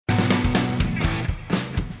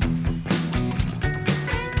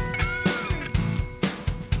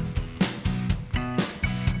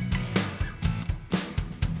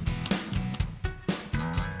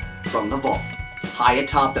From the vault, high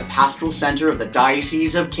atop the pastoral center of the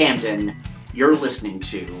Diocese of Camden, you're listening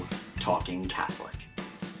to Talking Catholic.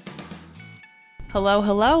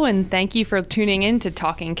 Hello, and thank you for tuning in to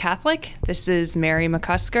Talking Catholic. This is Mary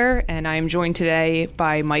McCusker, and I am joined today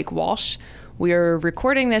by Mike Walsh. We are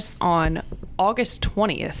recording this on August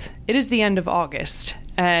 20th. It is the end of August,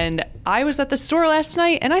 and I was at the store last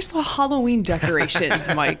night, and I saw Halloween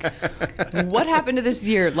decorations, Mike. What happened to this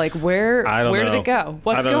year? Like, where did it go?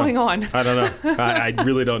 What's going on? I don't know. I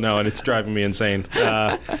really don't know, and it's driving me insane.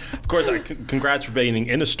 Of course, congrats for being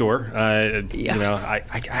in a store. Yes. You know, I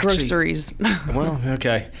actually, groceries. Well,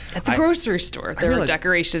 okay. At the grocery store, there are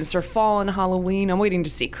decorations for fall and Halloween. I'm waiting to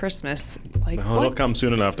see Christmas. It'll come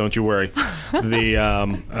soon enough. Don't you worry. We are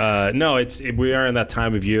in that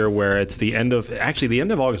time of year where it's the end of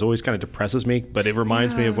August always kind of depresses me, but it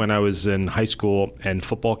reminds me of when I was in high school and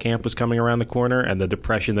football camp was coming around the corner, and the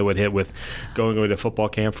depression that would hit with going away to football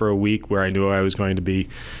camp for a week, where I knew I was going to be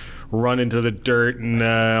run into the dirt and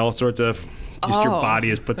all sorts of. Your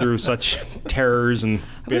body is put through such terrors and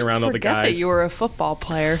being around all the guys. I forget that you were a football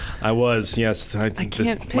player. I was, yes. I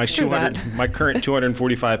can't picture that. My current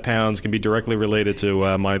 245 pounds can be directly related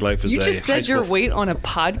to my life as a high school. You just said your weight on a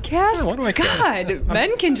podcast? Yeah, what do I care? God,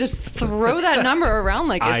 men can just throw that number around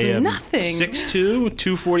like it's I am nothing. 6'2",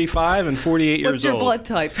 245, and 48 years old. What's your blood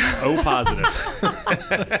type? O positive.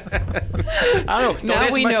 I don't know.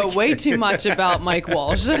 Now we know way too much about Mike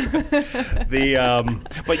Walsh. But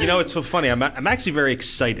you know, it's so funny. I'm actually very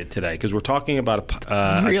excited today because we're talking about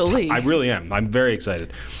Really? I really am. I'm very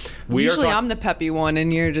excited. Usually I'm the peppy one,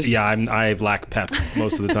 and you're just... Yeah, I lack pep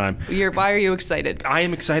most of the time. Why are you excited? I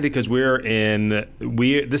am excited because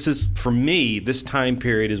this is, for me, this time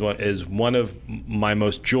period is one of my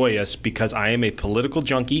most joyous because I am a political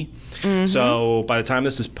junkie. Mm-hmm. So by the time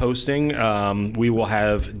this is posting, we will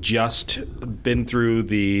have just been through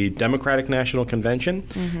the Democratic National Convention,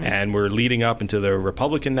 mm-hmm. and we're leading up into the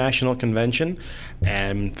Republican National Convention.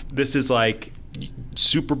 And this is like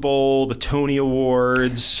Super Bowl, the Tony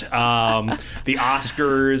Awards, the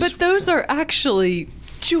Oscars. But those are actually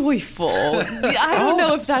joyful. I don't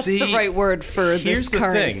know if that's the right word for this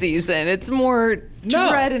current season. It's more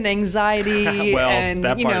dread and anxiety and,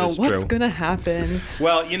 what's going to happen.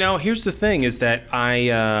 Well, here's the thing is that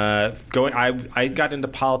I got into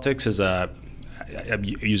politics as I'm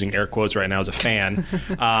using air quotes right now as a fan,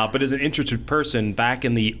 but as an interested person back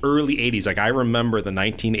in the early 80s. Like I remember the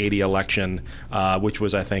 1980 election, which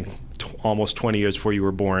was, I think, almost 20 years before you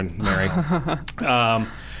were born, Mary.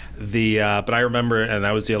 But I remember, and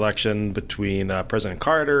that was the election between President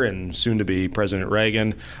Carter and soon-to-be President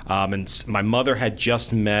Reagan. And my mother had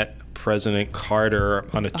just met President Carter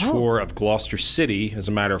on a tour of Gloucester City, as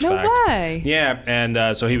a matter of fact. No way. Yeah,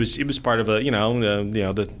 and so he was part of the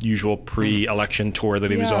usual pre-election tour that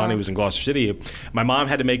he was on. He was in Gloucester City. My mom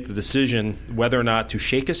had to make the decision whether or not to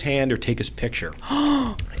shake his hand or take his picture.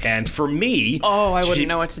 And for me, I wouldn't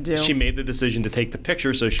know what to do. She made the decision to take the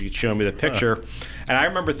picture so she could show me the picture. And I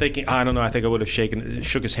remember thinking, I don't know, I think I would have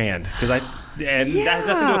shook his hand that has nothing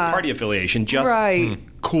to do with party affiliation. Just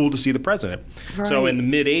cool to see the president. Right. So in the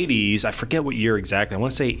mid 80s, I forget what year exactly. I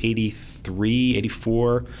want to say 83,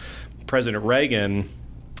 84. President Reagan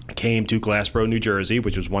came to Glassboro, New Jersey,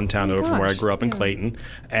 which was one town over from where I grew up in Clayton,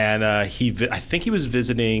 and I think he was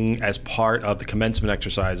visiting as part of the commencement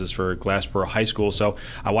exercises for Glassboro High School. So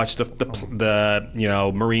I watched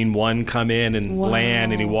the Marine One come in and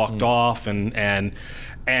land, and he walked off, and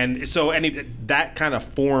that kind of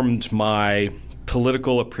formed my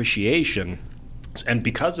political appreciation. And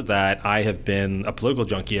because of that, I have been a political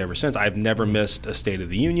junkie ever since. I've never missed a State of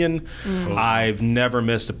the Union. Mm. I've never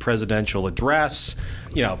missed a presidential address.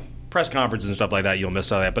 Press conferences and stuff like that, you'll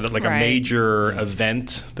miss all that. But like a major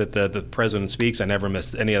event that the president speaks, I never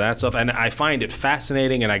missed any of that stuff. And I find it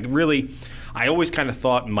fascinating. And I always kind of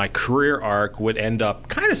thought my career arc would end up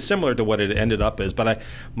kind of similar to what it ended up as. But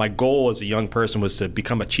my goal as a young person was to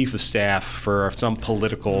become a chief of staff for some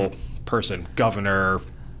political person, governor,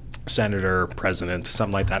 senator, president,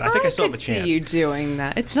 something like that. I think I still have a chance. I could see you doing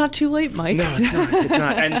that. It's not too late, Mike. No, it's not. It's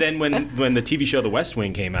not. And then when the TV show The West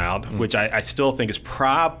Wing came out, which I still think is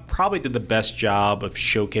probably did the best job of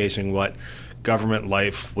showcasing what government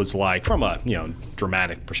life was like from a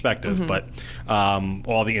dramatic perspective, but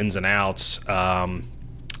all the ins and outs.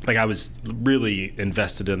 Like I was really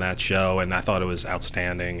invested in that show, and I thought it was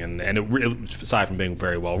outstanding. And aside from being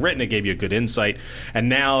very well written, it gave you a good insight. And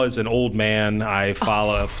now, as an old man, I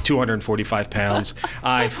follow 245 pounds.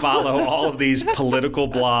 I follow all of these political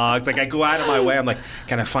blogs. Like I go out of my way. I'm like,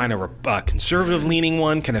 can I find a conservative-leaning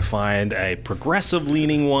one? Can I find a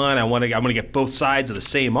progressive-leaning one? I want to get both sides of the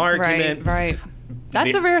same argument. Right.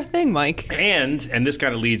 That's a rare thing, Mike. And this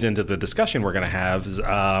kind of leads into the discussion we're going to have. Is,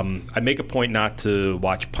 I make a point not to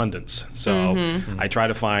watch pundits. So I try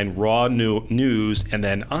to find raw news, and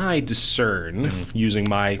then I discern, using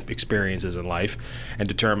my experiences in life, and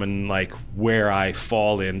determine like where I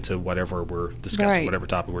fall into whatever we're discussing, whatever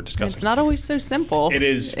topic we're discussing. It's not always so simple. It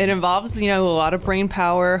is. It involves, a lot of brain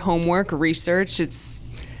power, homework, research. It's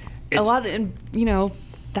a lot, and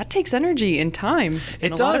that takes energy and time.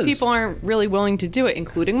 And a lot of people aren't really willing to do it,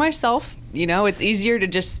 including myself. It's easier to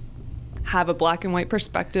just have a black and white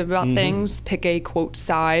perspective about things, pick a quote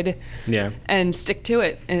side, and stick to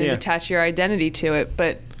it and attach your identity to it.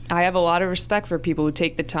 But I have a lot of respect for people who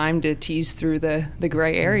take the time to tease through the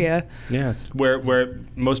gray area. Yeah, where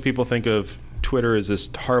most people think of Twitter is this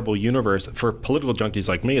horrible universe. For political junkies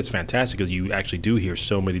like me, it's fantastic because you actually do hear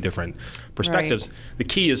so many different perspectives. Right. The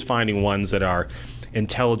key is finding ones that are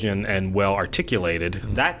intelligent and well articulated.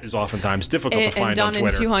 That is oftentimes difficult to find on Twitter.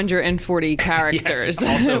 And done in 240 characters. Yes,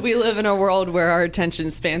 also, we live in a world where our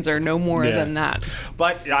attention spans are no more than that.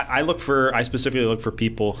 But I specifically look for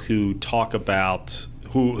people who talk about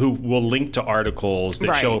who will link to articles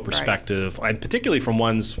that show a perspective, and particularly from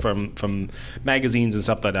ones from magazines and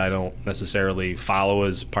stuff that I don't necessarily follow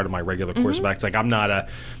as part of my regular course of acts. Like I'm not a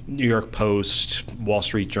New York Post, Wall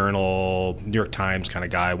Street Journal, New York Times kind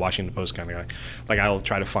of guy, Washington Post kind of guy. Like I'll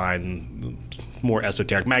try to find more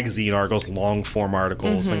esoteric magazine articles, long form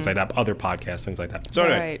articles, things like that, other podcasts, things like that. So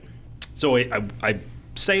anyway, so I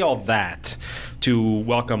say all that to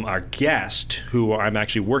welcome our guest, who I'm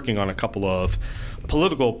actually working on a couple of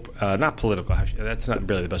not political, that's not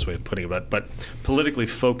really the best way of putting it, but politically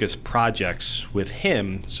focused projects with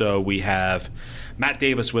him. So we have Matt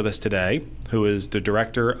Davis with us today, who is the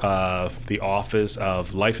director of the Office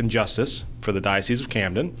of Life and Justice for the Diocese of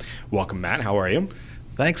Camden. Welcome, Matt. How are you?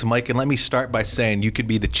 Thanks, Mike. And let me start by saying you could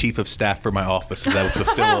be the chief of staff for my office, and that would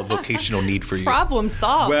fulfill a vocational need for you. Problem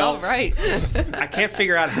solved. Well, all right. I can't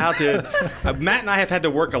figure out how to. Matt and I have had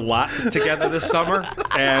to work a lot together this summer,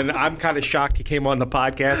 and I'm kind of shocked he came on the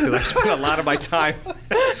podcast because I've spent a lot of my time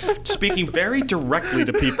speaking very directly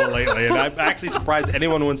to people lately, and I'm actually surprised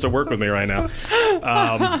anyone wants to work with me right now.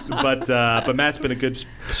 But Matt's been a good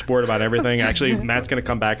sport about everything. Actually, Matt's going to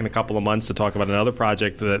come back in a couple of months to talk about another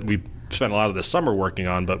project that we spent a lot of the summer working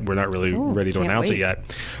on, but we're not really ready to announce it yet.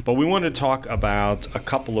 But we wanted to talk about a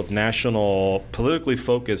couple of national politically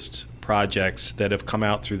focused projects that have come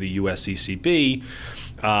out through the USCCB,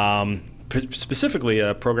 specifically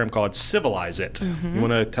a program called Civilize It. You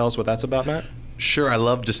want to tell us what that's about, Matt? Sure. I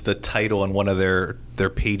love just the title on one of their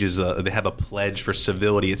pages. They have a pledge for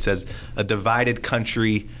civility. It says, "A divided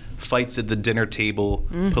country fights at the dinner table,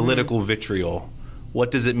 political vitriol. What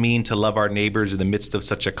does it mean to love our neighbors in the midst of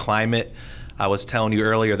such a climate?" I was telling you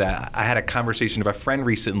earlier that I had a conversation with a friend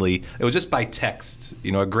recently. It was just by text,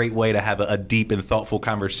 a great way to have a deep and thoughtful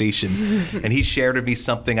conversation. And he shared with me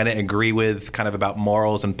something I didn't agree with, kind of about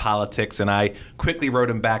morals and politics. And I quickly wrote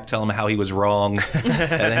him back, telling him how he was wrong. And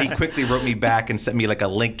then he quickly wrote me back and sent me like a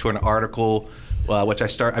link to an article, a link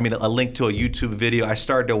to a YouTube video. I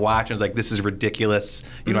started to watch and was like, this is ridiculous.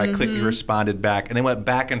 I quickly responded back. And then went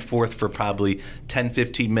back and forth for probably 10,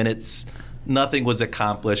 15 minutes. Nothing was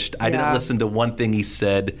accomplished. I didn't listen to one thing he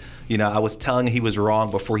said. I was telling him he was wrong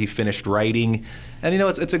before he finished writing. And,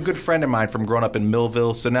 it's a good friend of mine from growing up in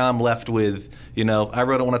Millville. So now I'm left with, I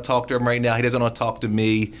really don't want to talk to him right now. He doesn't want to talk to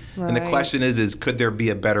me. Right. And the question is could there be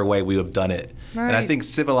a better way we would have done it? Right. And I think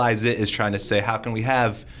Civilize It is trying to say, how can we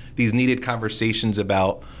have these needed conversations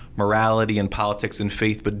about morality and politics and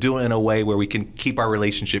faith, but do it in a way where we can keep our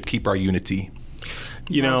relationship, keep our unity.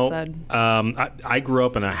 I grew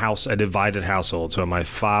up in a divided household. So my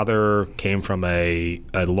father came from a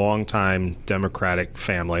longtime Democratic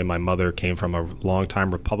family. My mother came from a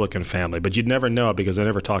longtime Republican family. But you'd never know it because they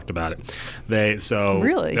never talked about it.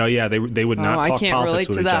 Really? Oh yeah, they would not talk politics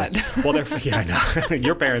with each other. Well, I know.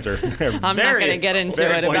 Your parents are. I'm not going to get into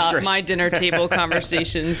it about my dinner table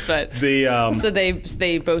conversations, but so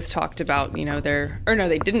they both talked about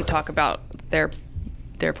they didn't talk about their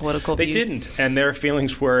political views. They didn't, and their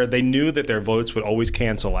feelings were they knew that their votes would always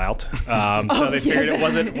cancel out, so they figured it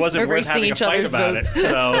wasn't worth having a fight about it.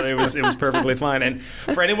 So it was perfectly fine. And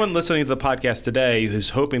for anyone listening to the podcast today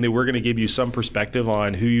who's hoping that we're going to give you some perspective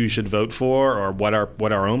on who you should vote for or what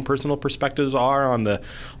our own personal perspectives are on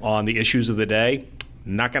the issues of the day,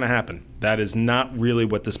 not going to happen. That is not really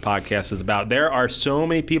what this podcast is about. There are so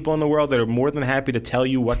many people in the world that are more than happy to tell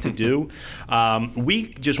you what to do. We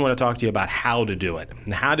just want to talk to you about how to do it,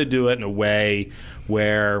 and how to do it in a way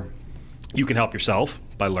where you can help yourself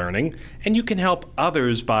by learning, and you can help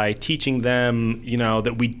others by teaching them,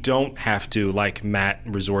 that we don't have to, like Matt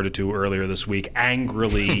resorted to earlier this week,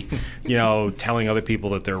 angrily, telling other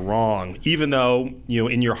people that they're wrong, even though,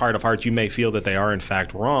 in your heart of hearts, you may feel that they are in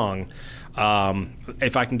fact wrong.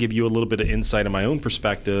 If I can give you a little bit of insight in my own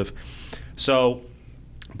perspective. So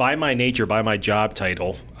by my nature, by my job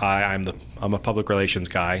title, I'm a public relations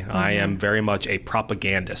guy. Mm-hmm. I am very much a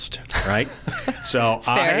propagandist, right? So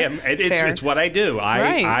it's what I do.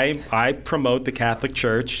 I promote the Catholic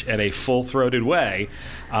Church in a full-throated way.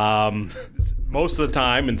 Most of the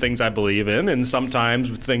time in things I believe in, and sometimes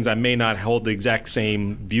with things I may not hold the exact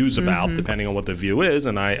same views about, depending on what the view is,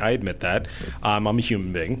 and I admit that. I'm a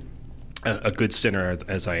human being. A good sinner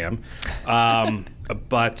as I am.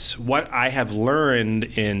 But what I have learned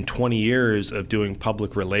in 20 years of doing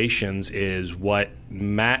public relations is what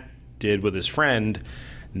Matt did with his friend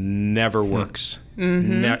never works.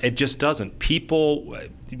 It just doesn't. People,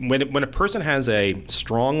 when a person has a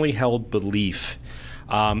strongly held belief,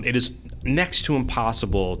 it is next to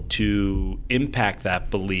impossible to impact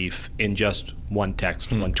that belief in just one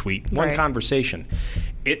text, one tweet, one conversation.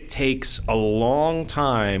 It takes a long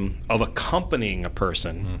time of accompanying a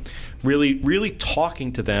person, really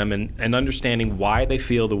talking to them and understanding why they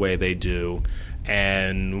feel the way they do,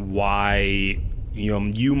 and why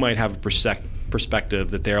you might have a perspective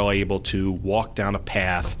that they're able to walk down a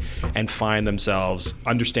path and find themselves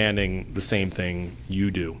understanding the same thing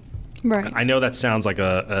you do. Right. I know that sounds like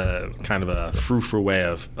a kind of a frou-frou way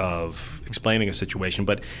of explaining a situation,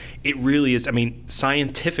 but it really is. I mean,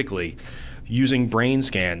 scientifically, using brain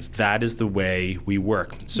scans, that is the way we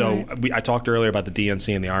work. So I talked earlier about the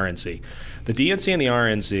DNC and the RNC. The DNC and the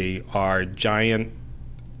RNC are giant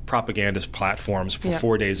propagandist platforms for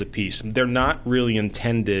 4 days apiece. They're not really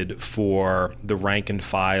intended for the rank and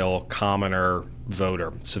file, commoner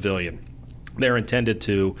voter, civilian. They're intended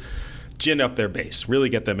to gin up their base, really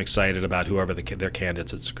get them excited about whoever their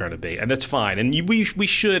candidates are going to be. And that's fine. And we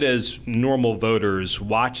should, as normal voters,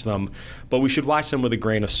 watch them, but we should watch them with a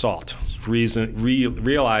grain of salt,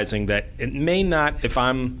 realizing that it may not, if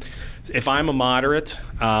I'm a moderate,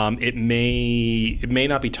 it may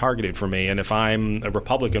not be targeted for me. And if I'm a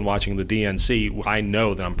Republican watching the DNC, I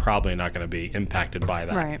know that I'm probably not going to be impacted by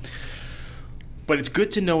that. Right. But it's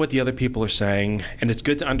good to know what the other people are saying, and it's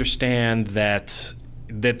good to understand that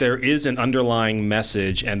there is an underlying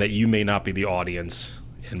message and that you may not be the audience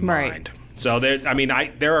in mind. So there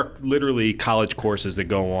are literally college courses that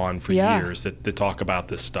go on for years that talk about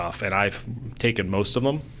this stuff, and I've taken most of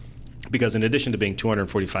them because in addition to being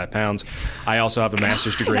 245 pounds, I also have a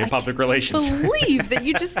master's degree in public relations. I can't believe that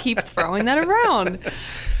you just keep throwing that around.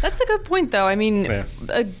 That's a good point, though. I mean,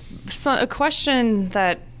 a question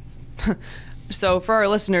that... So for our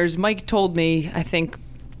listeners, Mike told me, I think,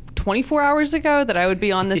 24 hours ago that I would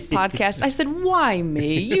be on this podcast. I said, why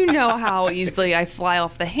me? You know how easily I fly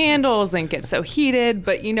off the handles and get so heated.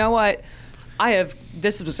 But you know what?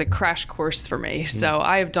 This was a crash course for me. So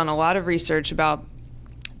I have done a lot of research about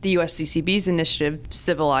the USCCB's initiative,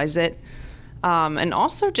 Civilize It, and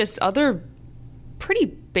also just other pretty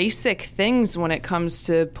basic things when it comes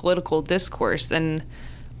to political discourse. And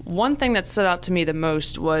one thing that stood out to me the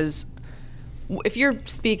most was if you're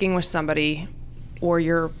speaking with somebody or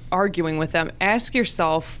you're arguing with them, ask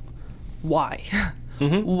yourself, why?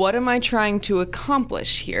 What am I trying to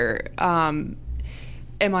accomplish here? Am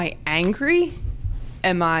I angry?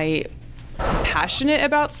 Am I passionate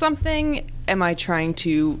about something? Am I trying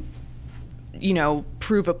to,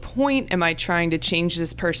 prove a point? Am I trying to change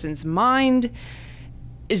this person's mind?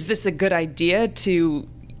 Is this a good idea to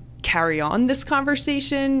carry on this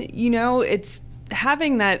conversation? It's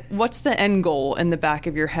having that, what's the end goal in the back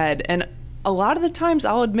of your head? And a lot of the times,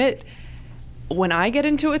 I'll admit, when I get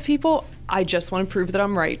into it with people, I just want to prove that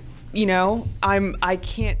I'm right. I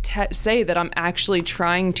can't say that I'm actually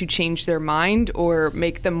trying to change their mind or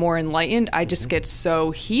make them more enlightened. I just get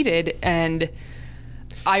so heated, and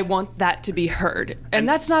I want that to be heard. And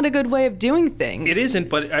that's not a good way of doing things. It isn't,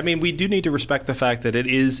 but we do need to respect the fact that it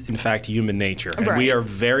is, in fact, human nature. And we are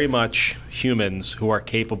very much humans who are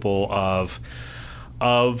capable of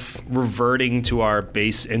reverting to our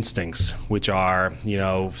base instincts, which are,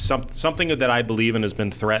 something that I believe in has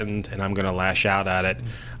been threatened, and I'm going to lash out at it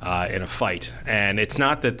in a fight. And it's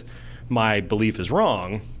not that my belief is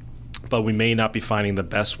wrong, but we may not be finding the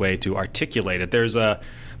best way to articulate it. There's a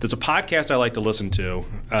podcast I like to listen to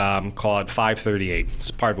called 538. It's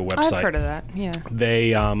part of a website. I've heard of that. Yeah.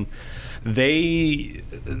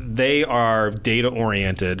 They are data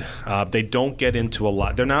oriented. They don't get into a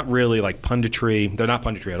lot. They're not really like punditry. They're not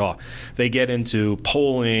punditry at all. They get into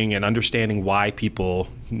polling and understanding why people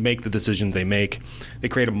make the decisions they make. They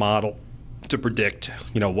create a model to predict,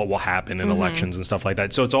 what will happen in elections and stuff like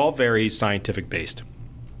that. So it's all very scientific based.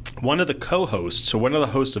 One of the co-hosts, or one of the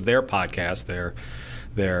hosts of their podcast, their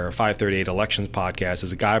 538 Elections podcast,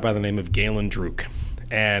 is a guy by the name of Galen Druk.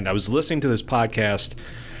 And I was listening to this podcast,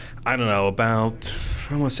 I don't know, about,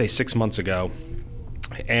 I want to say 6 months ago.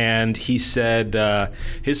 And he said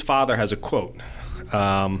his father has a quote.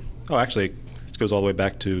 Actually, this goes all the way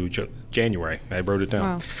back to January. I wrote it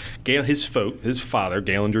down. Wow. His father,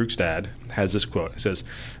 Galen Druk's dad, has this quote. It says,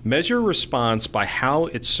 "Measure response by how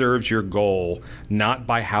it serves your goal, not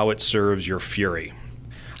by how it serves your fury."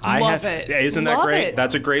 Love it. Isn't that great? It.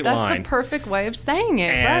 That's a great line. That's the perfect way of saying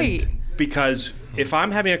it, and right? Because if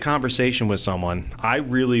I'm having a conversation with someone, I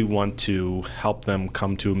really want to help them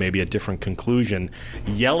come to maybe a different conclusion.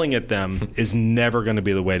 Yelling at them is never going to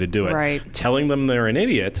be the way to do it. Right. Telling them they're an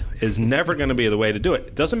idiot is never going to be the way to do it.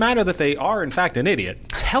 It doesn't matter that they are, in fact, an idiot.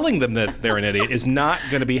 Telling them that they're an idiot is not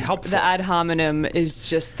going to be helpful. The ad hominem is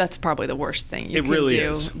just, that's probably the worst thing you can really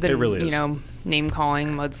do. Is. It really is. Name-calling,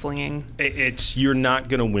 mudslinging. You're not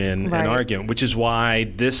going to win an argument, which is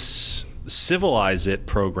why this Civilize It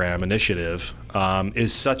program initiative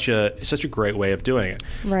is such a great way of doing it.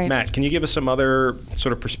 Right. Matt, can you give us some other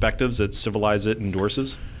sort of perspectives that Civilize It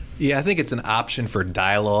endorses? Yeah, I think it's an option for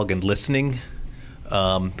dialogue and listening.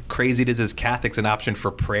 Crazy it is as Catholics, an option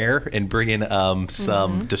for prayer and bringing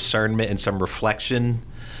some discernment and some reflection.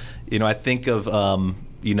 I think of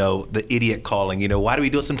the idiot calling. Why do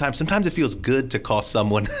we do it sometimes? Sometimes it feels good to call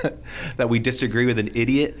someone that we disagree with an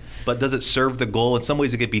idiot, but does it serve the goal? In some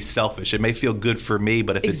ways it could be selfish. It may feel good for me,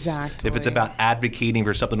 but if it's about advocating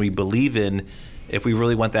for something we believe in, if we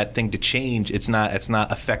really want that thing to change, it's not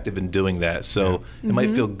effective in doing that. So it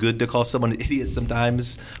might feel good to call someone an idiot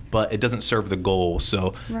sometimes, but it doesn't serve the goal.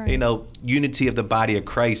 So unity of the body of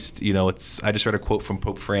Christ. I just read a quote from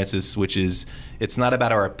Pope Francis, which is, "It's not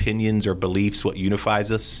about our opinions or beliefs what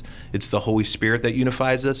unifies us. It's the Holy Spirit that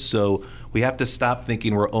unifies us." So we have to stop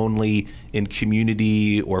thinking we're only in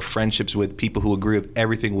community or friendships with people who agree with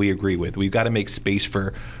everything we agree with. We've got to make space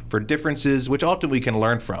for differences, which ultimately we can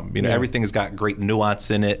learn from. Everything has got great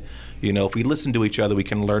nuance in it. If we listen to each other, we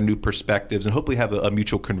can learn new perspectives and hopefully have a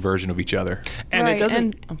mutual conversion of each other. And it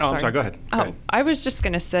doesn't. I'm sorry. Go ahead. I was just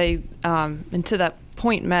going to say, and to that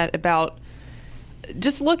point, Matt, about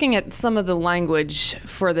just looking at some of the language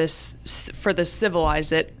for this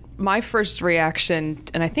Civilize It. My first reaction,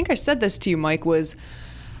 and I think I said this to you, Mike, was,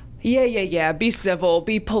 yeah, be civil,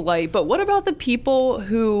 be polite. But what about the people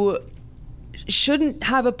who shouldn't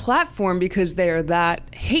have a platform because they are that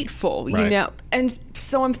hateful, And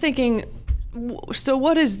so I'm thinking, so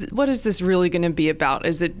what is this really going to be about?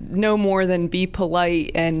 Is it no more than be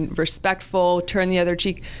polite and respectful, turn the other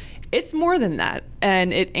cheek? It's more than that.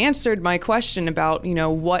 And it answered my question about,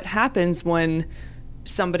 what happens when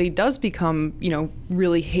somebody does become,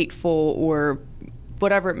 really hateful or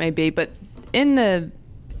whatever it may be. But in the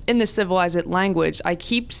Civilize It language, I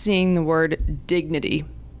keep seeing the word dignity.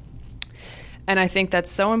 And I think that's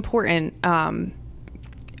so important,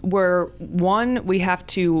 where, one, we have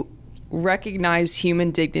to recognize human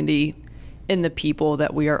dignity in the people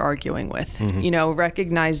that we are arguing with.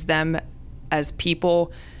 Recognize them as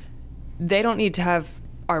people. They don't need to have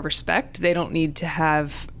our respect. They don't need to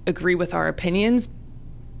agree with our opinions.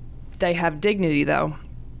 They have dignity, though.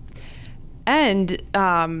 And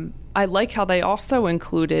I like how they also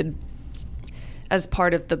included, as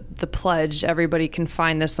part of the pledge, everybody can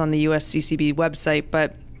find this on the USCCB website,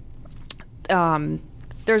 but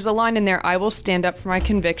there's a line in there, "I will stand up for my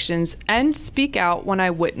convictions and speak out when I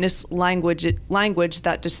witness language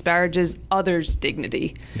that disparages others'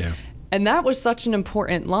 dignity." Yeah. And that was such an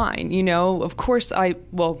important line. Of course,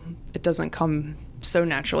 it doesn't come so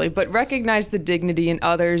naturally, but recognize the dignity in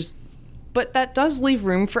others. But that does leave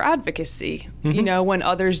room for advocacy, when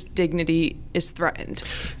others' dignity is threatened.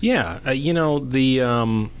 Yeah.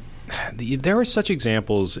 There are such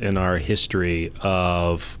examples in our history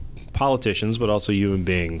of politicians, but also human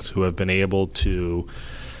beings, who have been able to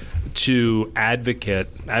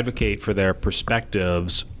advocate for their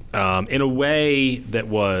perspectives in a way that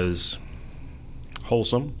was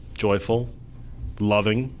wholesome, joyful,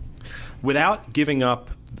 loving, without giving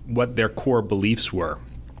up what their core beliefs were.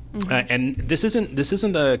 And this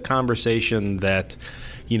isn't a conversation that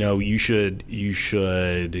you should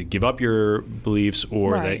give up your beliefs,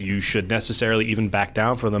 or that you should necessarily even back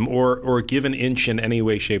down from them, or give an inch in any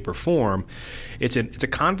way, shape, or form. It's a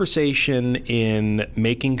conversation in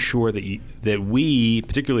making sure that we,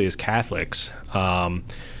 particularly as Catholics, that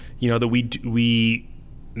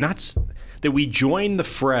we join the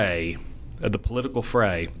fray the political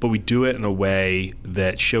fray, but we do it in a way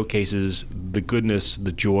that showcases the goodness,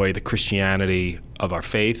 the joy, the Christianity of our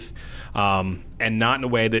faith, and not in a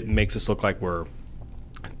way that makes us look like we're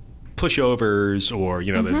pushovers or,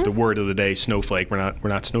 the word of the day, snowflake. We're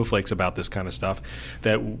not snowflakes about this kind of stuff.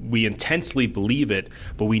 That we intensely believe it,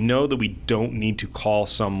 but we know that we don't need to call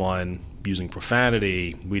someone using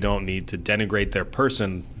profanity. We don't need to denigrate their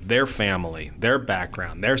person, their family, their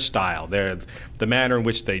background, their style, the manner in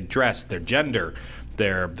which they dress, their gender,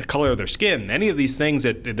 the color of their skin. Any of these things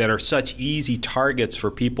that are such easy targets for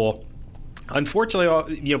people.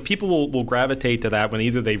 Unfortunately, people will gravitate to that when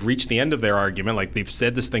either they've reached the end of their argument, like they've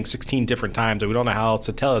said this thing 16 different times, and we don't know how else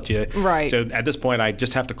to tell it to you. Right. So at this point, I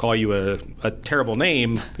just have to call you a terrible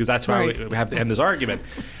name because that's why we have to end this argument.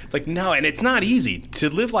 It's like, no, and it's not easy. To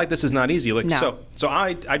live like this is not easy. Like, no. So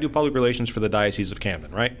I do public relations for the Diocese of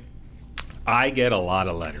Camden, right? I get a lot lot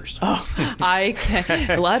of letters.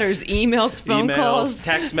 Letters, emails, phone calls,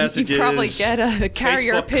 text messages. You probably get a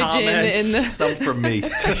carrier Facebook pigeon comments, in the Some from me.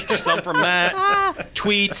 some from Matt,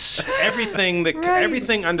 tweets,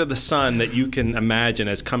 everything under the sun that you can imagine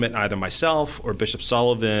has come at either myself or Bishop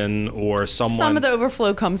Sullivan or someone. Some of the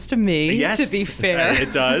overflow comes to me. Yes, to be fair,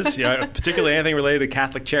 it does. Yeah, particularly anything related to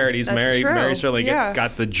Catholic Charities. That's Mary true. certainly Yeah.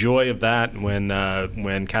 got the joy of that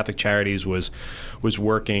when Catholic Charities was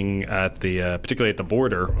working at particularly at the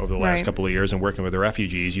border over the last Right. couple of years and working with the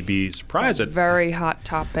refugees. You'd be surprised at very hot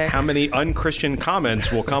topic. how many unchristian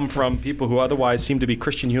comments will come from people who otherwise seem to be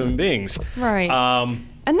Christian human beings. Right.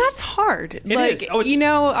 And that's hard. It is. Oh,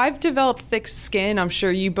 it's- I've developed thick skin. I'm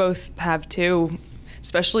sure you both have too.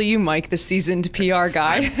 Especially you, Mike, the seasoned PR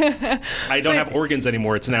guy. I don't have organs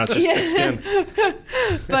anymore. It's just thick skin.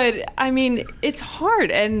 But I mean, it's hard,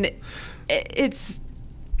 and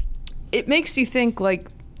it makes you think like,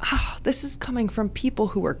 this is coming from people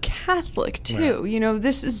who are Catholic too. Right.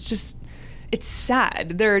 This is just, it's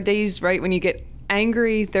sad. There are days, right, when you get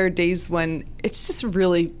angry. There are days when it's just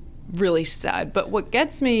really, really sad. But what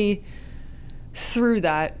gets me through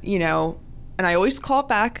that, and I always call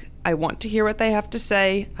back. I want to hear what they have to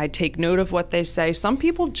say. I take note of what they say. Some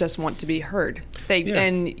people just want to be heard.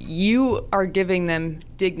 And you are giving them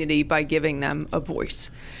dignity by giving them a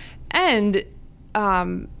voice. And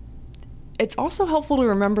it's also helpful to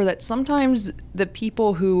remember that sometimes the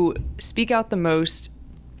people who speak out the most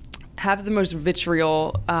have the most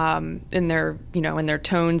vitriol in their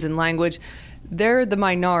tones and language. They're the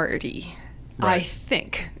minority, Right. I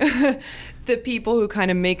think. The people who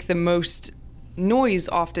kind of make the most noise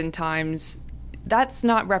oftentimes, that's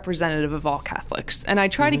not representative of all Catholics. And I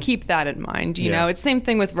try to keep that in mind. You know, it's the same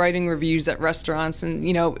thing with writing reviews at restaurants. And,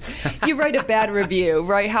 you write a bad review,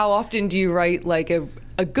 right? How often do you write like a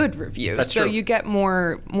good review? That's so true. you get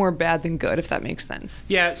more bad than good, if that makes sense.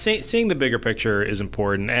 Yeah, seeing the bigger picture is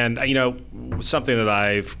important. And, something that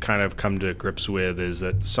I've kind of come to grips with is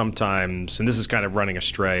that sometimes, and this is kind of running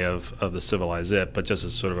astray of the Civilize It, but just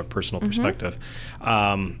as sort of a personal perspective,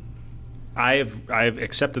 I've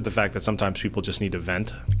accepted the fact that sometimes people just need to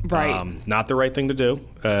vent. Right. Not the right thing to do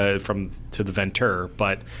to the venteur,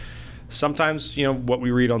 but sometimes, what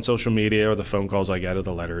we read on social media or the phone calls I get or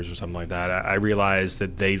the letters or something like that, I realize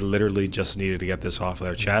that they literally just needed to get this off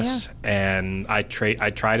their chest. Yeah. And I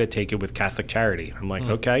try to take it with Catholic charity. I'm like,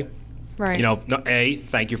 okay. Right.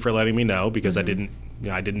 Thank you for letting me know because I didn't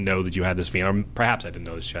know that you had this feeling. Or perhaps I didn't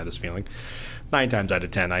know that you had this feeling. 9 times out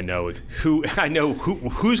of 10, I know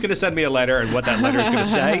who's going to send me a letter and what that letter is going to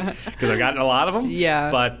say because I've gotten a lot of them. Yeah.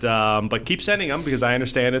 But keep sending them because I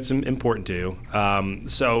understand it's important to you.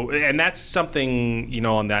 And that's something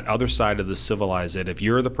on that other side of the Civilize It. If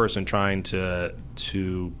you're the person trying to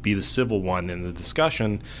be the civil one in the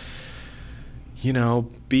discussion,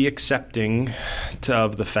 be accepting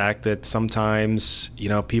of the fact that sometimes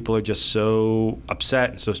people are just so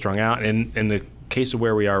upset and so strung out, and in the case of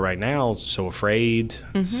where we are right now, so afraid,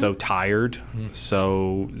 so tired,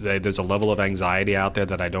 so there's a level of anxiety out there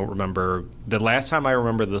that I don't remember. The last time I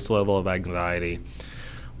remember this level of anxiety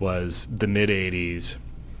was the mid 80s,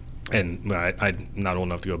 and I'm not old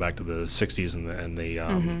enough to go back to the 60s and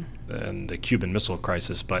the Cuban Missile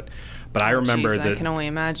Crisis, but I remember that I can only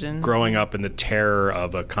imagine growing up in the terror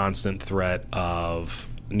of a constant threat of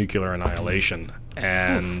nuclear annihilation.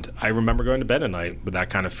 And I remember going to bed at night with that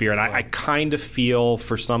kind of fear. And I kind of feel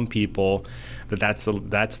for some people that's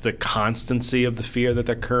the constancy of the fear that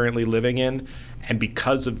they're currently living in. And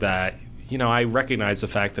because of that, I recognize the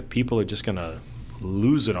fact that people are just going to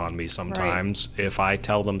lose it on me sometimes if I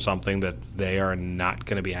tell them something that they are not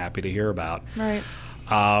going to be happy to hear about. Right.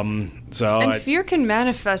 Fear can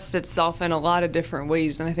manifest itself in a lot of different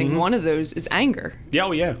ways. And I think one of those is anger. Yeah,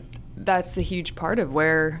 oh yeah. that's a huge part of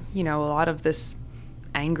where, a lot of this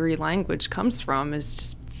angry language comes from, is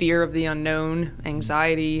just fear of the unknown,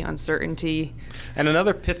 anxiety, uncertainty. And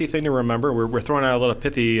another pithy thing to remember, we're throwing out a little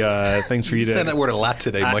pithy things for you to... You said that word a lot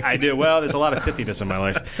today, Mike. I do. Well, there's a lot of pithiness in my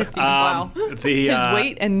life. Wow. His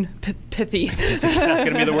weight and pithy. That's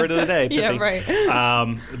going to be the word of the day, pithy. Yeah, right.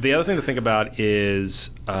 The other thing to think about is,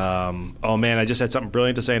 oh man, I just had something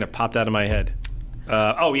brilliant to say and it popped out of my head.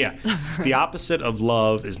 The opposite of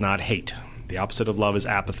love is not hate. The opposite of love is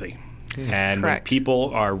apathy. And Correct. when people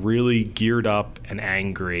are really geared up and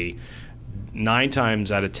angry, 9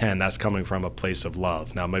 times out of 10, that's coming from a place of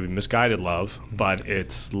love. Now, maybe misguided love, but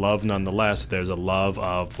it's love nonetheless. There's a love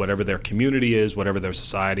of whatever their community is, whatever their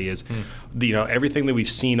society is. Everything that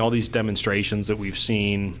we've seen, all these demonstrations that we've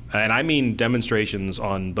seen, and I mean demonstrations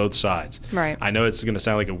on both sides. Right. I know it's going to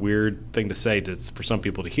sound like a weird thing to say for some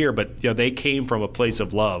people to hear, but they came from a place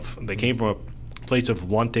of love. They came from a place of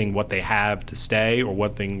wanting what they have to stay or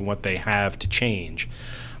wanting what they have to change.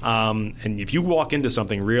 And if you walk into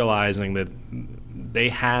something realizing that they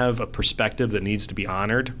have a perspective that needs to be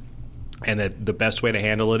honored and that the best way to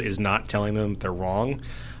handle it is not telling them they're wrong,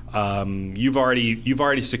 you've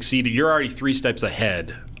already succeeded. You're already 3 steps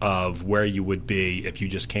ahead of where you would be if you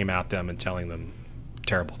just came at them and telling them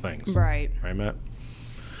terrible things. Right. Right, Matt?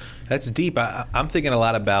 That's deep. I'm thinking a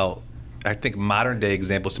lot about, I think modern day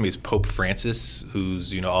examples to me is Pope Francis,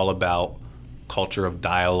 who's all about culture of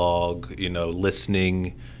dialogue,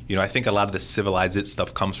 listening. I think a lot of the Civilize It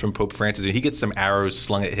stuff comes from Pope Francis. He gets some arrows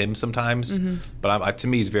slung at him sometimes, but to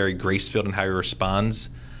me he's very grace-filled in how he responds.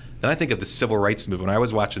 Then I think of the civil rights movement. When I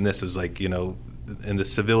was watching this, is like, in the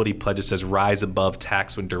civility pledge it says rise above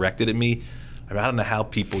tax when directed at me. I don't know how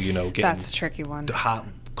people, get That's a tricky one. hot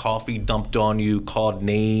coffee dumped on you, called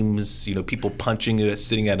names, people punching you,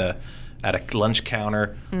 sitting at a lunch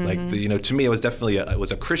counter. Like, to me, it was definitely it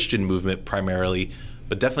was a Christian movement primarily,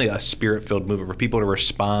 but definitely a spirit-filled movement for people to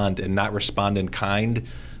respond and not respond in kind.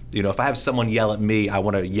 If I have someone yell at me, I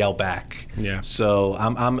want to yell back. Yeah. So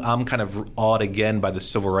I'm kind of awed again by the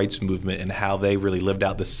civil rights movement and how they really lived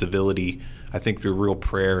out this civility, I think, through real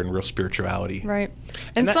prayer and real spirituality. Right.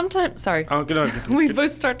 And sometimes, sorry, Oh, good on. we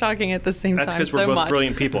both start talking at the same That's time because so we're both much.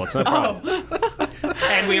 brilliant people. It's not a problem.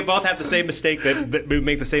 And we both have the same mistake that we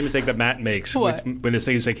make the same mistake that Matt makes. What? When his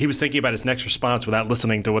thing is like he was thinking about his next response without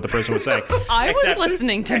listening to what the person was saying. I was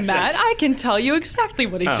listening to Matt. I can tell you exactly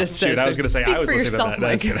what he just said. I was going to say speak I was for listening yourself, to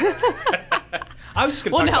that. Mike. I was just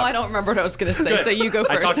going to Well, talk now about, I don't remember what I was going to say, so you go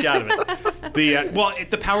I first. talked you out of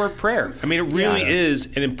it. The power of prayer. I mean, it really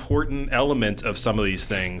is an important element of some of these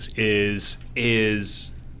things.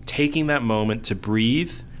 Is taking that moment to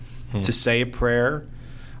breathe, to say a prayer.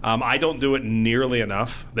 I don't do it nearly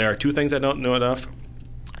enough. There are 2 things I don't know enough.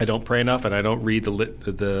 I don't pray enough, and I don't read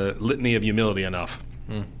the litany of humility enough.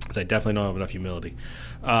 Because I definitely don't have enough humility.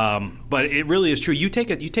 But it really is true. You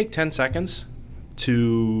take 10 seconds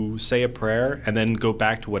to say a prayer and then go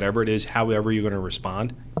back to whatever it is, however you're going to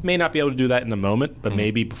respond. You may not be able to do that in the moment, but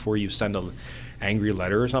maybe before you send an angry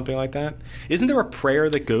letter or something like that. Isn't there a prayer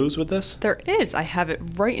that goes with this? There is. I have it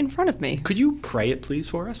right in front of me. Could you pray it, please,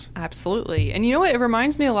 for us? Absolutely. And you know what? It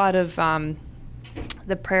reminds me a lot of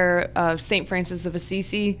the prayer of St. Francis of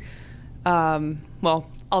Assisi. Well,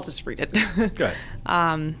 I'll just read it. Go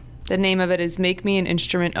ahead. The name of it is Make Me an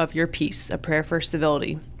Instrument of Your Peace, a prayer for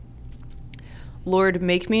civility. Lord,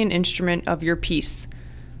 make me an instrument of your peace.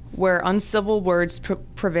 Where uncivil words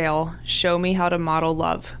prevail, show me how to model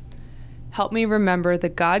love. Help me remember the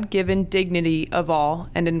God-given dignity of all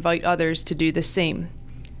and invite others to do the same.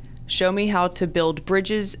 Show me how to build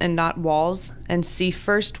bridges and not walls, and see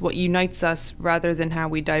first what unites us rather than how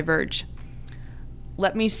we diverge.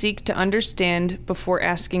 Let me seek to understand before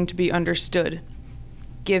asking to be understood.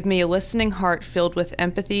 Give me a listening heart filled with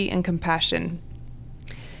empathy and compassion.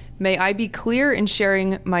 May I be clear in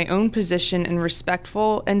sharing my own position and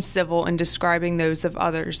respectful and civil in describing those of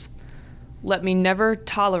others. Let me never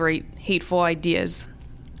tolerate hateful ideas.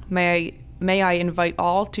 May I invite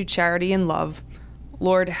all to charity and love.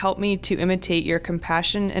 Lord, help me to imitate your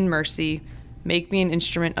compassion and mercy. Make me an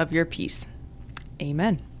instrument of your peace.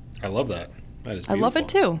 Amen. I love that. That is beautiful. I love it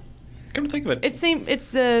too. Come to think of it. It's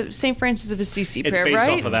the St. Francis of Assisi prayer, based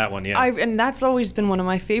right? off of that one, yeah. And that's always been one of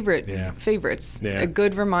my favorites. Yeah. A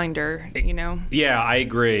good reminder, Yeah, I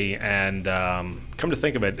agree. And come to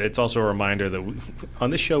think of it, it's also a reminder that on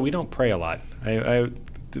this show, we don't pray a lot.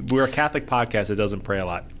 We're a Catholic podcast that doesn't pray a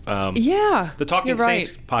lot. The Talking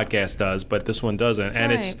Saints podcast does, but this one doesn't.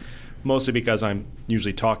 And it's mostly because I'm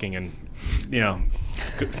usually talking and,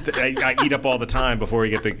 I eat up all the time before we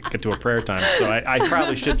get to a prayer time. So I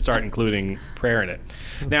probably should start including prayer in it.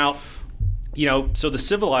 Now, So the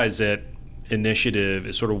Civilize It initiative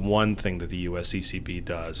is sort of one thing that the USCCB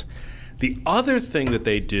does. The other thing that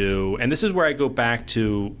they do, and this is where I go back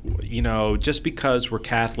to, just because we're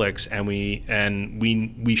Catholics and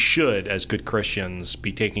we should, as good Christians,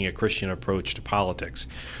 be taking a Christian approach to politics,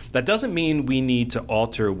 that doesn't mean we need to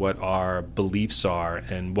alter what our beliefs are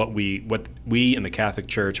and what we in the Catholic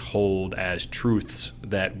Church hold as truths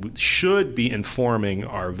that should be informing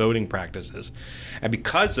our voting practices. And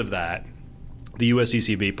because of that, the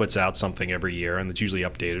USCCB puts out something every year, and it's usually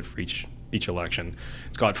updated for each election.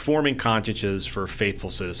 It's called Forming Consciences for Faithful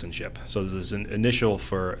Citizenship. So there's an initiative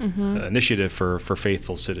for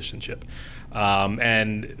faithful citizenship.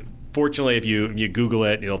 And fortunately, if you Google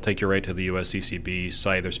it, it'll take you right to the USCCB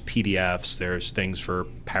site. There's PDFs. There's things for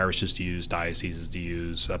parishes to use, dioceses to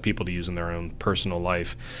use, people to use in their own personal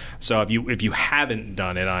life. So if you haven't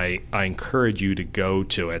done it, I encourage you to go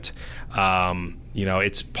to it.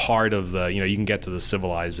 It's part of the, you can get to the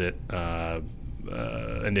Civilize It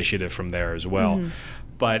initiative from there as well.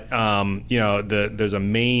 But there's a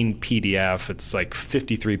main PDF. It's like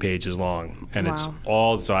 53 pages long, and Wow. it's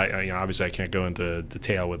all. So obviously I can't go into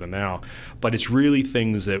detail with it now, but it's really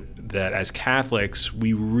things that as Catholics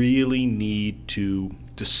we really need to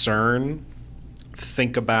discern,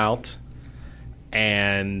 think about,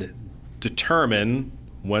 and determine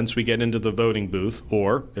once we get into the voting booth,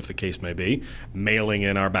 or, if the case may be, mailing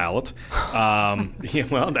in our ballot.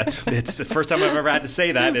 It's the first time I've ever had to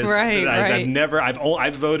say that. Right.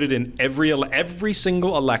 I've voted in every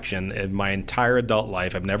single election in my entire adult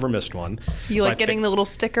life. I've never missed one. You like getting the little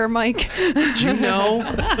sticker, Mike? Do you know,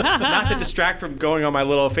 not to distract from going on my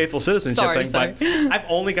little faithful citizenship thing, sorry. but I've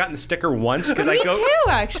only gotten the sticker once because I go. Me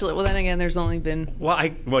too, actually. Well, then again, there's only been.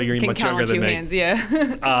 You're Can much count younger on than two me. hands, yeah.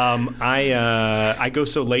 I go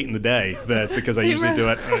so late in the day that because I usually do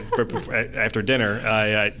it after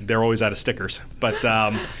dinner. They're always out of stickers, but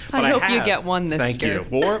I hope you get one this Thank year.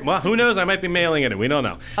 you. Or who knows? I might be mailing it. We don't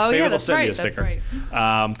know. Oh, Maybe yeah, they'll that's send right. me a sticker.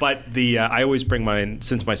 That's right. But I always bring mine.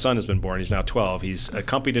 Since my son has been born, he's now 12. He's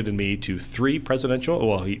accompanied me to 3 presidential.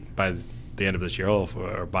 Well, by the end of this year,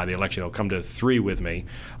 or by the election, he'll come to 3 with me.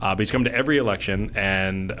 But he's come to every election,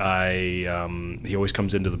 and he always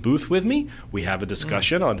comes into the booth with me. We have a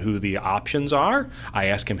discussion on who the options are. I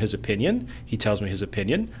ask him his opinion. He tells me his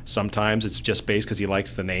opinion. Sometimes it's just based because he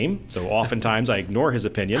likes the name. So oftentimes I ignore his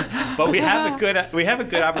opinion. But we have a good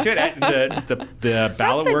opportunity. The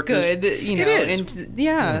ballot That's workers. Good, it is.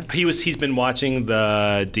 Yeah. He's been watching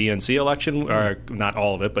the DNC election, or not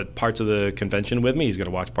all of it, but parts of the convention with me. He's going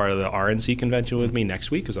to watch part of the RNC convention with me next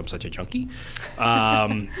week because I'm such a junkie.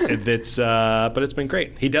 But it's been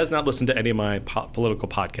great. He does not listen to any of my political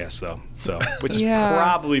podcasts, though, which is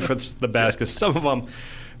probably for the best because some of them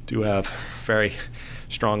do have very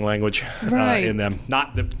strong language in them.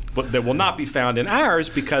 That will not be found in ours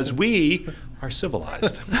because we are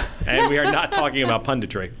civilized, and we are not talking about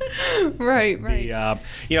punditry. Right.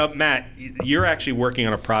 Matt, you're actually working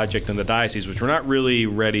on a project in the diocese, which we're not really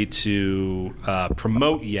ready to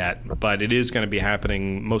promote yet, but it is going to be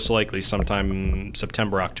happening most likely sometime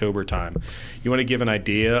September, October time. You want to give an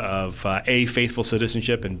idea of A, faithful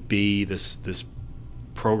citizenship, and B, this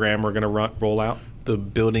program we're going to roll out? The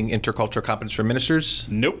Building Intercultural Competence for Ministers?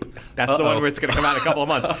 Nope. That's the one where it's going to come out in a couple of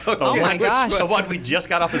months. Oh my gosh. The one we just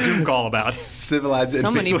got off a Zoom call about. Civilize It.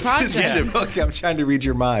 So many projects. Citizenship. Okay, I'm trying to read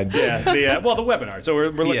your mind. Yeah. The webinar. So we're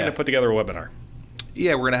looking to put together a webinar.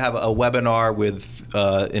 Yeah, we're going to have a webinar with,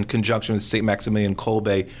 in conjunction with St. Maximilian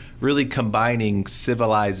Kolbe, really combining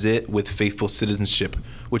Civilize It with faithful citizenship,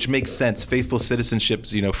 which makes sense. Faithful citizenship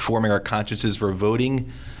is, forming our consciences for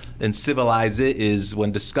voting. And Civilize It is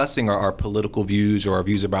when discussing our political views or our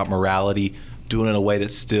views about morality, doing it in a way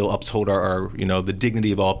that still uphold our the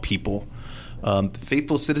dignity of all people.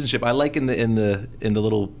 Faithful citizenship. I like in the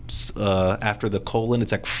little after the colon,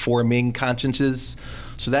 it's like forming consciences.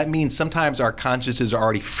 So that means sometimes our consciences are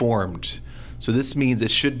already formed. So this means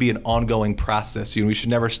it should be an ongoing process. We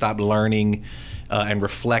should never stop learning and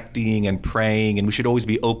reflecting and praying, and we should always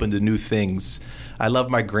be open to new things. I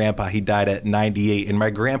love my grandpa. He died at 98, and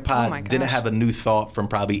my grandpa didn't have a new thought from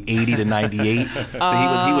probably 80 to 98. So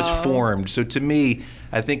he was formed. So to me,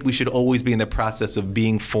 I think we should always be in the process of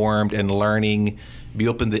being formed and learning, be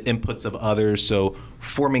open to the inputs of others. So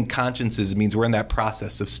forming consciences means we're in that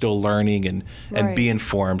process of still learning and being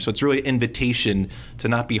formed. So it's really an invitation to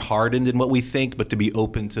not be hardened in what we think, but to be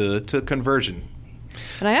open to conversion.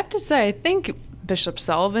 And I have to say, I think Bishop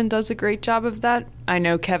Sullivan does a great job of that. I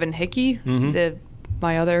know Kevin Hickey,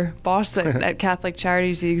 my other boss at Catholic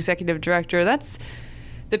Charities, the executive director. That's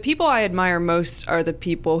the people I admire most are the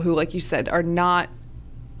people who, like you said, are not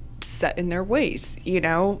set in their ways.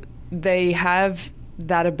 they have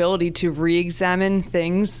that ability to re-examine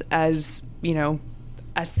things as,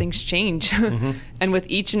 as things change. And with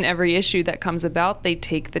each and every issue that comes about, they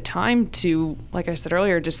take the time to, like I said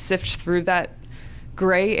earlier, just sift through that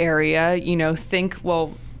gray area, think,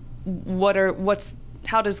 well,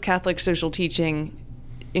 how does Catholic social teaching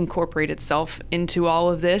incorporate itself into all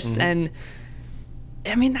of this? And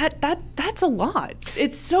I mean, that's a lot.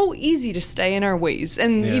 It's so easy to stay in our ways.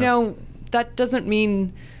 And, that doesn't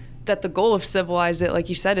mean that the goal of Civilize It, like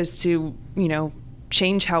you said, is to,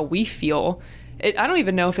 change how we feel. I don't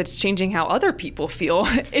even know if it's changing how other people feel.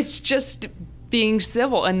 It's just being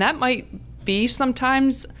civil. And that might be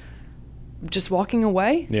sometimes just walking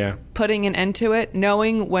away, putting an end to it,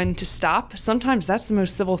 knowing when to stop. Sometimes that's the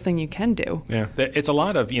most civil thing you can do. Yeah, it's a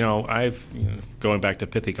lot of, going back to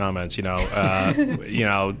pithy comments, you don't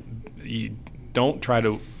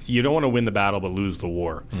want to win the battle but lose the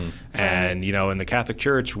war. And, in the Catholic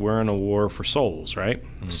Church, we're in a war for souls, right?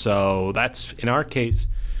 So that's, in our case,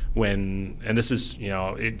 and this is,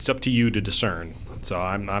 it's up to you to discern. So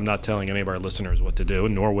I'm not telling any of our listeners what to do,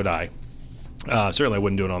 nor would I. Certainly I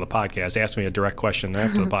wouldn't do it on the podcast. Ask me a direct question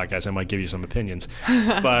after the podcast. I might give you some opinions.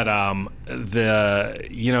 But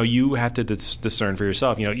you have to discern for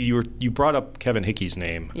yourself. You brought up Kevin Hickey's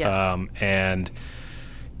name. Yes. And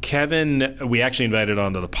Kevin, we actually invited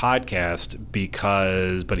onto the podcast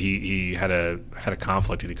but he had a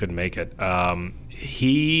conflict and he couldn't make it.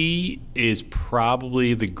 He is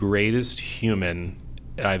probably the greatest human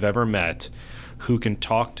I've ever met who can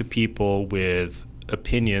talk to people with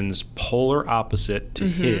opinions polar opposite to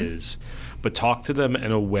his, but talk to them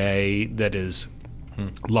in a way that is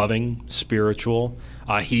loving, spiritual.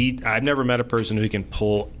 I've never met a person who can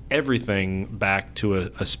pull everything back to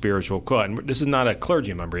a spiritual quote. And this is not a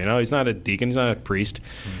clergy member, he's not a deacon, he's not a priest.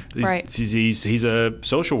 He's a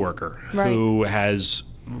social worker who has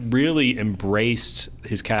really embraced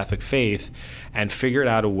his Catholic faith and figured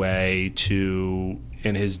out a way to,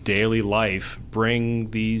 in his daily life,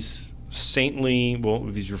 bring these saintly, well,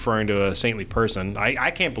 if he's referring to a saintly person,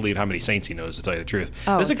 I can't believe how many saints he knows, to tell you the truth.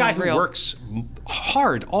 This is a guy who works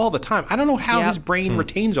hard all the time. I don't know how his brain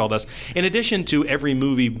retains all this, in addition to every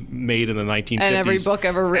movie made in the 1950s. And every book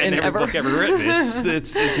ever written.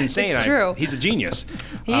 It's insane. It's true. He's a genius.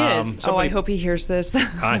 He is. I hope he hears this.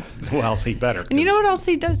 Well, he better. And you know what else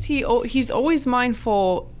he does? He's always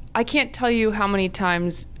mindful. I can't tell you how many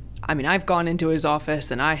times, I've gone into his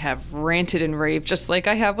office and I have ranted and raved just like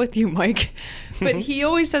I have with you, Mike. But he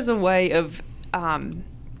always has a way of,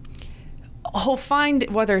 he'll find,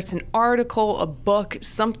 whether it's an article, a book,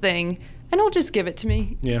 something, and he'll just give it to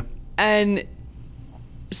me. Yeah. And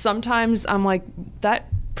sometimes I'm like, that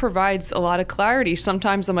provides a lot of clarity.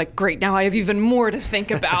 Sometimes I'm like, great, now I have even more to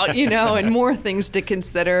think about, and more things to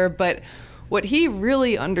consider. But what he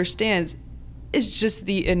really understands is just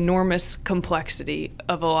the enormous complexity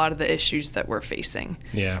of a lot of the issues that we're facing.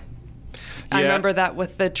 Yeah. I remember that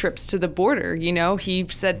with the trips to the border. He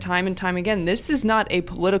said time and time again, this is not a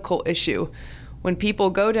political issue. When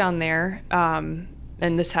people go down there, and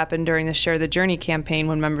this happened during the Share the Journey campaign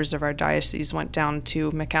when members of our diocese went down to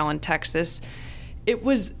McAllen, Texas, it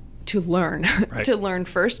was to learn, to learn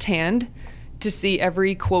firsthand, to see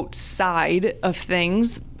every, quote, side of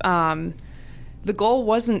things. The goal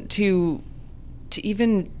wasn't to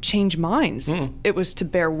even change minds. It was to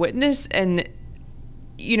bear witness. And,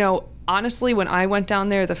 honestly, when I went down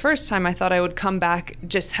there the first time, I thought I would come back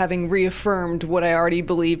just having reaffirmed what I already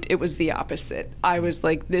believed. It was the opposite. I was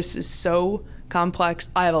like, this is so complex.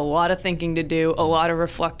 I have a lot of thinking to do, a lot of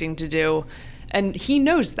reflecting to do. And he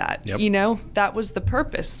knows that, that was the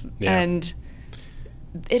purpose. Yeah. And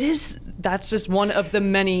that's just one of the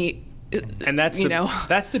many, and that's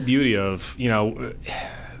the beauty of,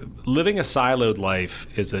 living a siloed life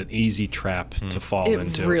is an easy trap to fall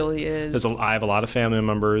into. It really is. I have a lot of family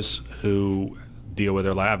members who deal with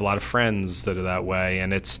their life. I have a lot of friends that are that way,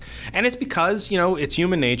 and it's because it's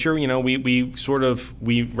human nature.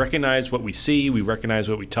 We recognize what we see, we recognize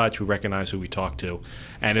what we touch, we recognize who we talk to,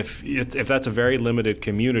 and if that's a very limited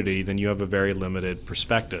community, then you have a very limited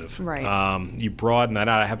perspective. Right. You broaden that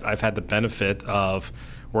out. I've had the benefit of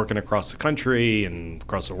working across the country and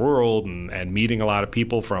across the world and meeting a lot of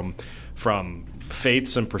people from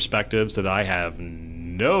faiths and perspectives that I have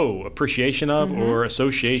no appreciation of or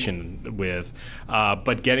association with.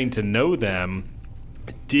 But getting to know them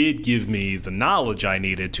did give me the knowledge I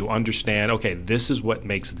needed to understand, okay, this is what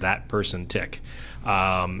makes that person tick.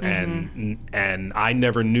 And I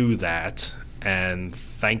never knew that. And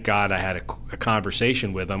thank God I had a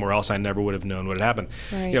conversation with them, or else I never would have known what had happened.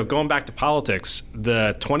 Right. Going back to politics,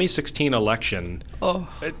 the 2016 election,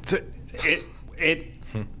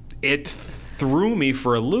 it threw me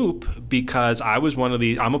for a loop because I was one of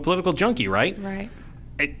these. I'm a political junkie, right? Right.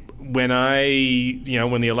 When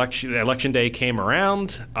when the election day came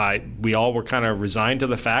around, we all were kind of resigned to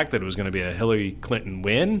the fact that it was going to be a Hillary Clinton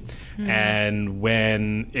win, and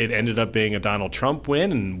when it ended up being a Donald Trump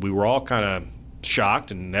win, and we were all kind of shocked,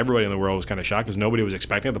 and everybody in the world was kind of shocked because nobody was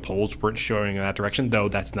expecting it. The polls weren't showing in that direction, though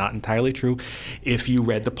that's not entirely true. If you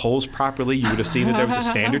read the polls properly, you would have seen that there was a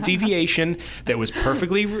standard deviation that was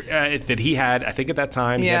perfectly that he had. I think at that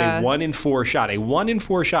time he had a 1 in 4 shot. A 1 in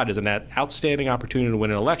 4 shot is an outstanding opportunity to win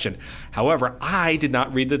an election. However, I did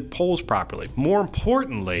not read the polls properly. More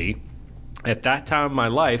importantly, at that time in my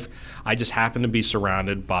life, I just happened to be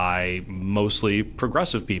surrounded by mostly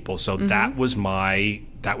progressive people. So that was my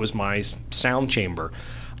sound chamber.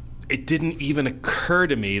 It didn't even occur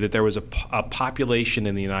to me that there was a population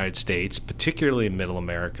in the United States, particularly in Middle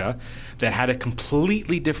America, that had a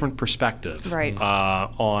completely different perspective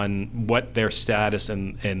on what their status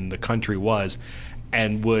in the country was,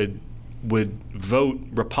 and would vote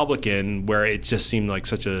Republican where it just seemed like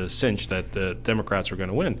such a cinch that the Democrats were going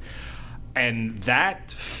to win. And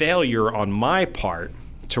that failure on my part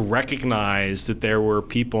to recognize that there were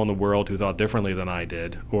people in the world who thought differently than I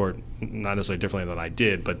did, or not necessarily differently than I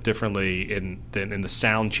did, but differently in the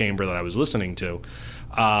sound chamber that I was listening to,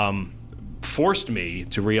 forced me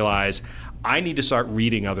to realize I need to start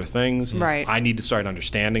reading other things. Right. I need to start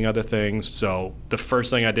understanding other things. So the first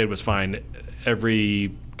thing I did was find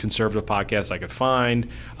every conservative podcast I could find.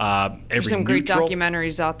 There's some great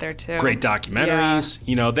documentaries out there too. Great documentaries.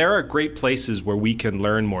 Yeah. There are great places where we can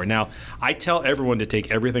learn more. Now, I tell everyone to take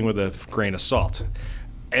everything with a grain of salt.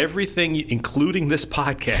 Everything, including this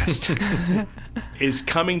podcast, is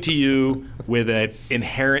coming to you with an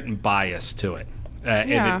inherent bias to it.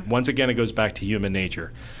 And once again, it goes back to human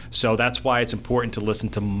nature. So that's why it's important to listen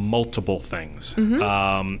to multiple things.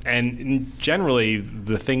 And generally,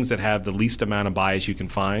 the things that have the least amount of bias you can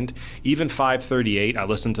find, even 538, I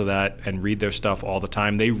listen to that and read their stuff all the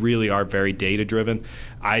time. They really are very data-driven.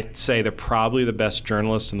 I'd say they're probably the best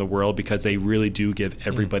journalists in the world because they really do give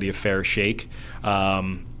everybody a fair shake.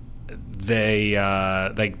 They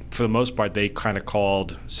for the most part, they kind of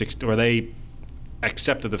called they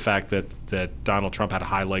accepted the fact that Donald Trump had a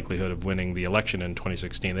high likelihood of winning the election in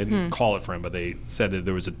 2016. They didn't call it for him, but they said that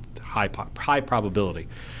there was a high probability.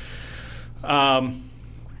 Find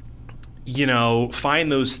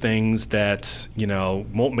those things that,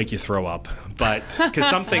 won't make you throw up. But because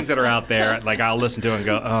some things that are out there, like I'll listen to and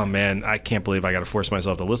go, oh man, I can't believe I got to force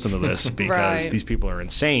myself to listen to this because these people are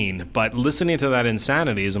insane. But listening to that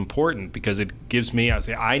insanity is important because it gives me,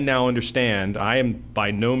 I now understand. I am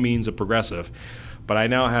by no means a progressive, but I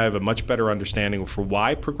now have a much better understanding for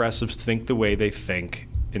why progressives think the way they think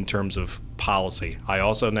in terms of policy. I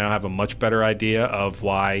also now have a much better idea of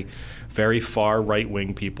why very far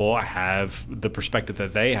right-wing people have the perspective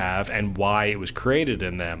that they have and why it was created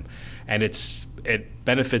in them. And it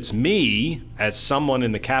benefits me as someone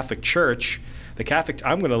in the Catholic Church.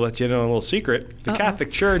 I'm going to let you in on a little secret. The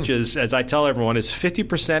Catholic Church is, as I tell everyone, is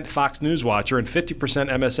 50% Fox News watcher and 50%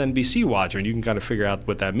 MSNBC watcher, and you can kind of figure out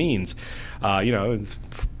what that means.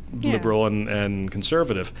 Liberal and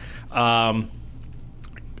conservative.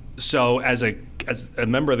 So as a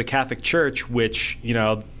member of the Catholic Church, which,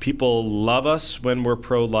 people love us when we're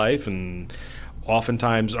pro-life and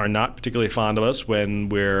oftentimes are not particularly fond of us when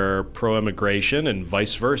we're pro-immigration and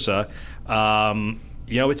vice versa,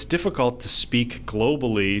 it's difficult to speak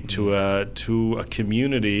globally to a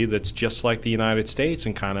community that's just like the United States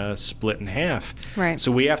and kind of split in half. Right.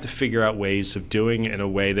 So we have to figure out ways of doing it in a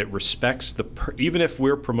way that respects even if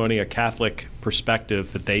we're promoting a Catholic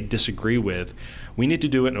perspective that they disagree with, we need to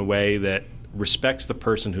do it in a way that respects the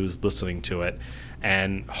person who's listening to it,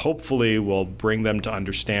 and hopefully will bring them to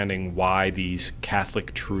understanding why these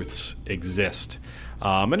Catholic truths exist.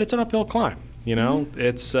 And it's an uphill climb.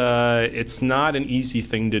 It's not an easy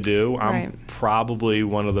thing to do. I'm probably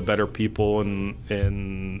one of the better people in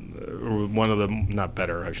one of the, not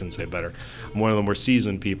better, I shouldn't say better. I'm one of the more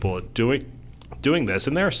seasoned people at doing this,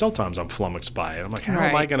 and there are still times I'm flummoxed by it. I'm like, how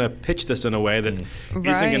am I going to pitch this in a way that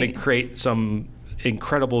isn't going to create some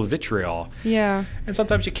incredible vitriol? Yeah. And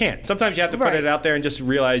sometimes you can't. Sometimes you have to put it out there and just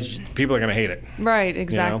realize people are going to hate it. Right,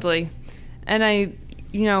 exactly. And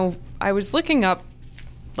I was looking up,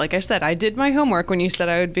 like I said, I did my homework when you said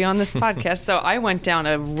I would be on this podcast, so I went down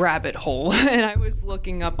a rabbit hole, and I was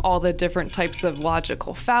looking up all the different types of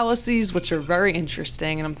logical fallacies, which are very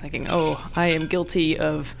interesting, and I'm thinking, I am guilty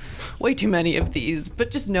of way too many of these, but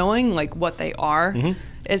just knowing, what they are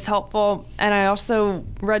is helpful. And I also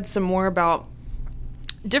read some more about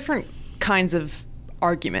different kinds of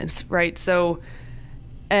arguments, right? So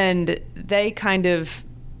And they kind of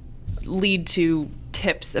lead to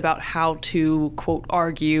tips about how to, quote,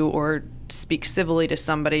 argue or speak civilly to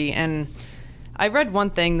somebody. And I read one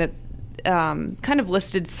thing that kind of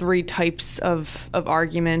listed 3 types of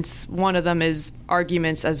arguments. One of them is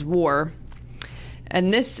arguments as war.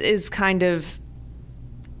 And this is kind of,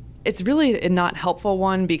 it's really a not helpful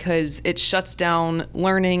one because it shuts down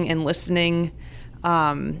learning and listening.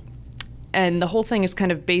 And the whole thing is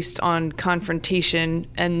kind of based on confrontation,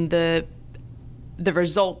 and the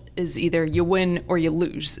result is either you win or you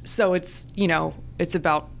lose. So it's, it's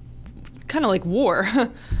about kind of like war.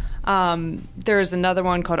 There's another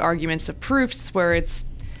one called arguments of proofs, where it's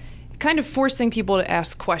kind of forcing people to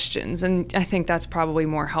ask questions. And I think that's probably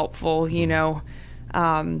more helpful,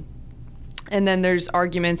 and then there's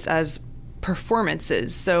arguments as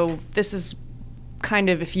performances. So this is kind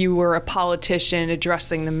of, if you were a politician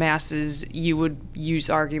addressing the masses, you would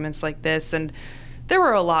use arguments like this. And there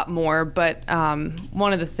were a lot more, but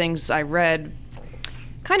one of the things I read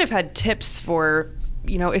kind of had tips for,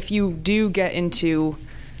 if you do get into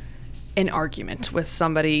an argument with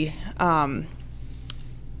somebody that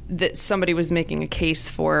somebody was making a case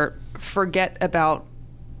for, forget about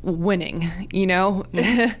winning,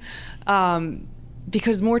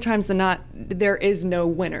 because more times than not, there is no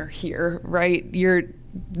winner here, right?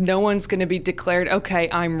 No one's going to be declared, okay,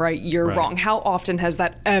 I'm right, you're wrong. How often has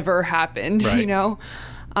that ever happened,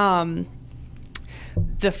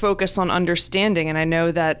 The focus on understanding, and I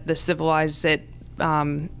know that the Civilize It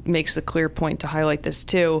makes a clear point to highlight this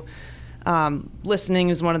too. Listening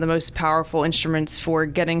is one of the most powerful instruments for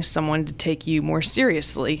getting someone to take you more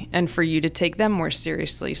seriously and for you to take them more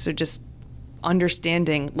seriously. So just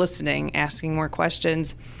understanding, listening, asking more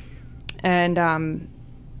questions, and,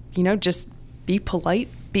 just be polite,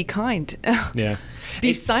 be kind. Yeah.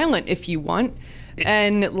 Be silent if you want.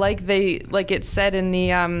 And like it said in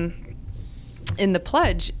the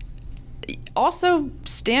pledge, also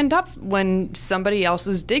stand up when somebody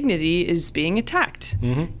else's dignity is being attacked.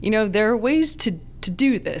 Mm-hmm. There are ways to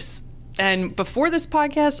do this. And before this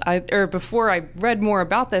podcast, before I read more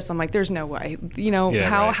about this, I'm like, there's no way.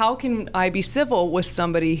 How can I be civil with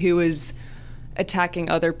somebody who is attacking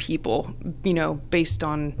other people, based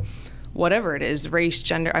on whatever it is, race,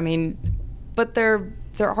 gender. I mean, but there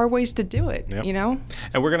are ways to do it, Yep.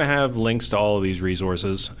 And we're going to have links to all of these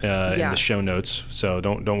resources in the show notes. So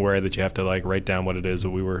don't worry that you have to write down what it is that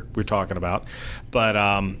we're talking about. But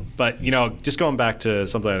just going back to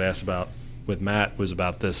something I'd asked about with Matt was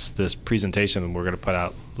about this presentation we're going to put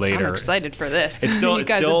out later. I'm excited for this. It's still, you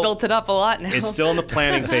guys have built it up a lot now. It's still in the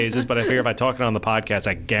planning phases, but I figure if I talk it on the podcast,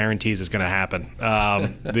 I guarantees it's going to happen.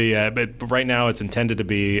 But right now it's intended to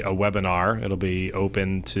be a webinar. It'll be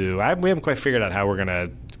open to, we haven't quite figured out how we're going to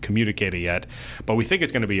communicate it yet, but we think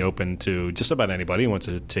it's going to be open to just about anybody who wants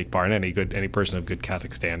to take part, any person of good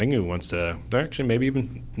Catholic standing who wants to, actually maybe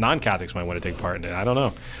even non-Catholics might want to take part in it. I don't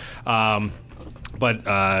know.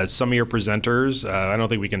 But some of your presenters, I don't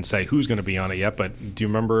think we can say who's going to be on it yet, but do you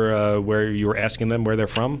remember where you were asking them where they're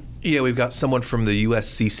from? Yeah, we've got someone from the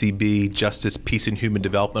USCCB, Justice, Peace, and Human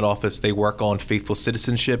Development Office. They work on faithful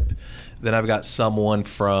citizenship. Then I've got someone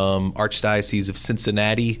from Archdiocese of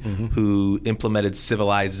Cincinnati who implemented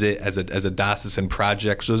Civilize It as a diocesan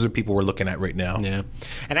project. So those are people we're looking at right now. Yeah.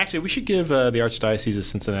 And actually, we should give the Archdiocese of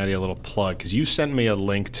Cincinnati a little plug, because you sent me a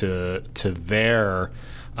link to their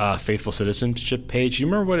faithful citizenship page. Do you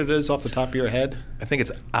remember what it is off the top of your head? I think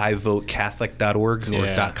it's ivotecatholic.org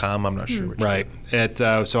or .com. I'm not sure which. Right.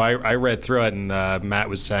 So I read through it, and Matt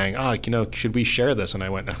was saying, should we share this? And I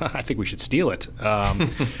went, I think we should steal it.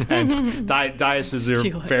 And dioceses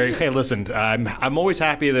are very, hey, listen, I'm always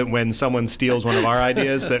happy that when someone steals one of our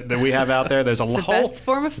ideas that we have out there, there's the best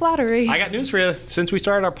form of flattery. I got news for you. Since we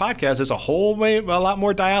started our podcast, there's a lot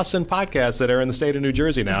more diocesan podcasts that are in the state of New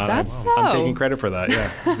Jersey now. Is that so? I'm taking credit for that,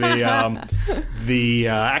 yeah.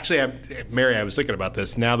 Actually, Mary, I was thinking about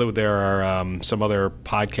this. Now that there are some other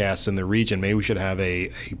podcasts in the region, maybe we should have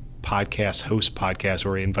a podcast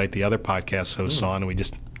where we invite the other podcast hosts on and we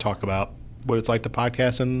just talk about what it's like to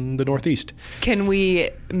podcast in the Northeast. Can we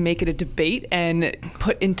make it a debate and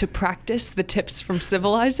put into practice the tips from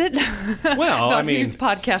Civilize It? Well, I mean, whose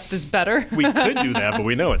podcast is better? We could do that, but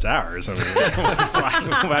we know it's ours. I mean,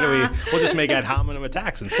 why do we? We'll just make ad hominem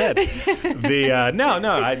attacks instead.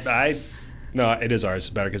 No, it is ours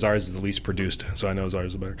better because ours is the least produced, so I know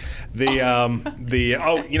ours is better. You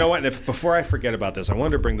know what? And before I forget about this, I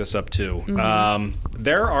wanted to bring this up too.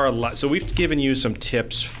 There are a lot. So we've given you some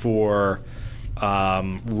tips for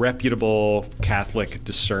reputable Catholic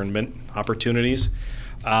discernment opportunities.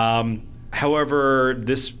 However,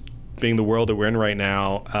 this being the world that we're in right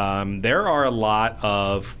now, there are a lot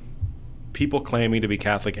of people claiming to be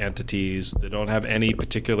Catholic entities that don't have any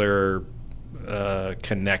particular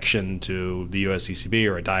connection to the USCCB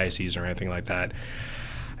or a diocese or anything like that.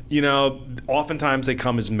 Oftentimes they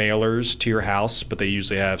come as mailers to your house, but they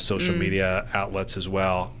usually have social media outlets as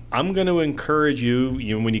well. I'm going to encourage you,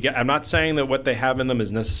 when you get, I'm not saying that what they have in them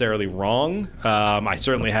is necessarily wrong. I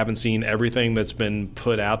certainly haven't seen everything that's been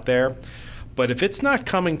put out there. But if it's not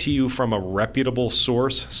coming to you from a reputable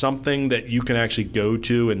source, something that you can actually go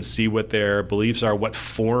to and see what their beliefs are, what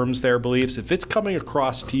forms their beliefs, if it's coming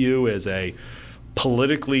across to you as a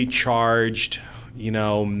politically charged,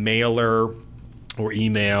 mailer or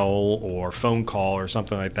email or phone call or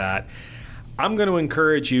something like that, I'm going to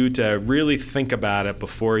encourage you to really think about it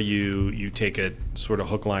before you take a sort of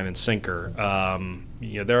hook, line, and sinker.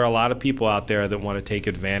 There are a lot of people out there that want to take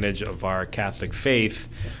advantage of our Catholic faith,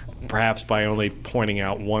 perhaps by only pointing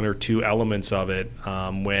out one or two elements of it,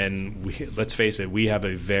 when, let's face it, we have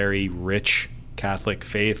a very rich Catholic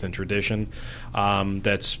faith and tradition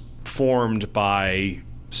that's formed by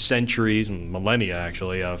centuries, millennia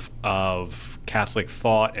actually, of Catholic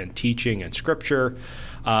thought and teaching and scripture.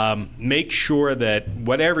 Make sure that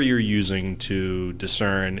whatever you're using to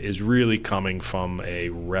discern is really coming from a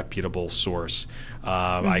reputable source.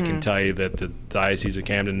 I can tell you that the Diocese of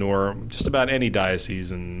Camden, nor just about any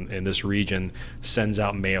diocese in this region, sends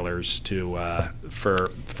out mailers to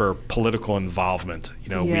for political involvement.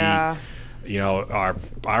 Our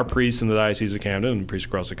priests in the Diocese of Camden and priests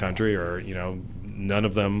across the country are, none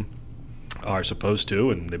of them are supposed to,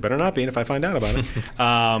 and they better not be, and if I find out about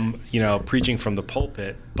it, preaching from the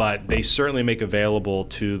pulpit, but they certainly make available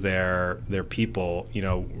to their people,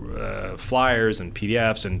 flyers and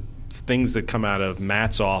PDFs and things that come out of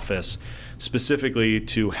Matt's office specifically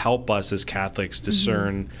to help us as Catholics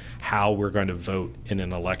discern how we're going to vote in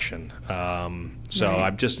an election. So right.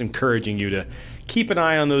 I'm just encouraging you to keep an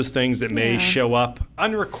eye on those things that may show up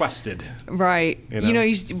unrequested. Right.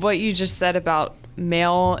 What you just said about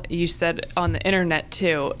mail, you said on the internet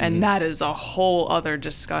too, and that is a whole other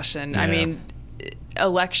discussion. I mean,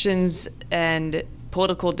 elections and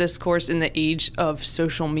political discourse in the age of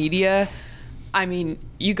social media, I mean,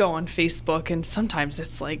 you go on Facebook and sometimes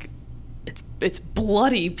it's like it's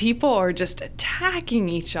bloody. People are just attacking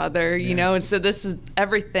each other, and so this is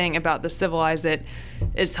everything about the Civilize It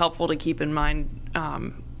is helpful to keep in mind,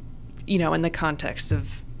 in the context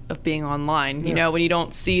of being online. When you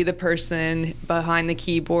don't see the person behind the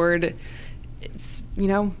keyboard, it's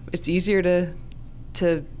it's easier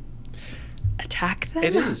to attack them.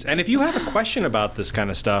 It is. And if you have a question about this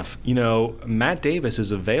kind of stuff, Matt Davis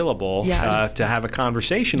is available to have a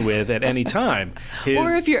conversation with at any time.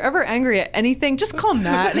 Or if you're ever angry at anything, just call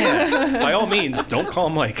Matt. By all means, don't call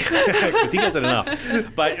Mike, because he does it enough.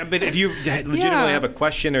 But if you legitimately have a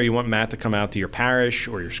question, or you want Matt to come out to your parish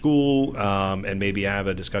or your school and maybe have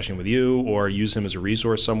a discussion with you, or use him as a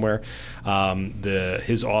resource somewhere,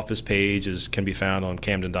 his office page can be found on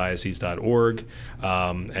camdendiocese.org,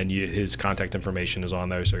 and his contact information is on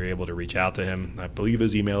there, so you're able to reach out to him. I believe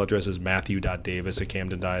his email address is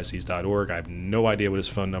matthew.davis@camdendiocese.org. I have no idea what his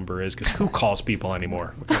phone number is, because who calls people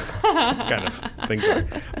anymore? What kind of things are.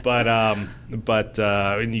 But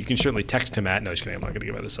you can certainly text him at. No, just kidding. I'm not going to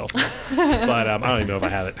give out his cell phone. But I don't even know if I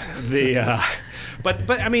have it.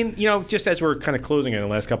 But I mean, just as we're kind of closing in the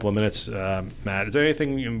last couple of minutes, Matt, is there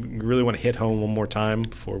anything you really want to hit home one more time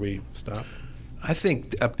before we stop? I think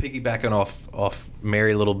piggybacking off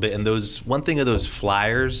Mary a little bit, and one thing of those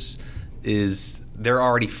flyers is they're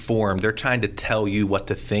already formed. They're trying to tell you what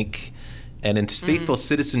to think. And in faithful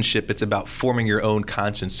citizenship, it's about forming your own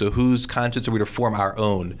conscience. So whose conscience are we to form? Our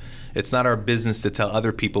own. It's not our business to tell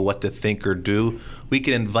other people what to think or do. We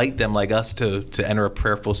can invite them, like us, to enter a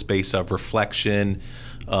prayerful space of reflection,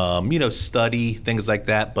 study, things like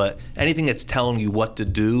that. But anything that's telling you what to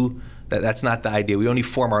do, that's not the idea. We only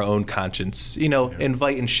form our own conscience.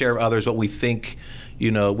 Invite and share with others what we think,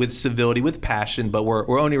 with civility, with passion, but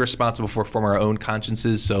we're only responsible for forming our own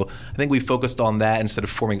consciences. So I think we focused on that instead of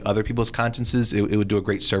forming other people's consciences. It would do a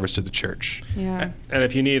great service to the church. Yeah. And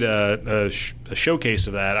if you need a showcase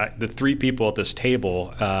of that, the three people at this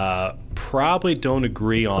table probably don't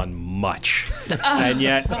agree on much, and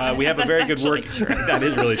yet we have a very good work. That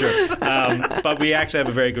is really true. But we actually have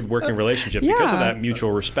a very good working relationship because of that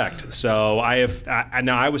mutual respect. So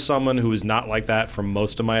I was someone who was not like that for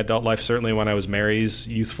most of my adult life. Certainly when I was Mary's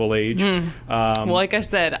youthful age. Well, like I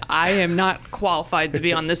said, I am not qualified to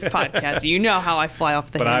be on this podcast. You know how I fly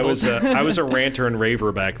off the handles. But I was a ranter and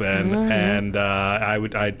raver back then, and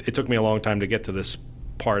it took me a long time to get to this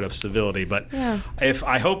part of civility. But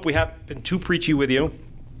I hope we haven't been too preachy with you.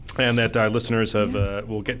 and that our listeners have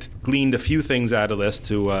will get gleaned a few things out of this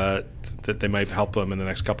to that they might help them in the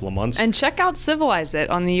next couple of months. And check out Civilize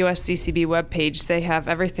It on the USCCB webpage. They have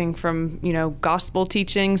everything from, gospel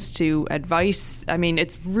teachings to advice. I mean,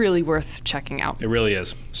 it's really worth checking out. It really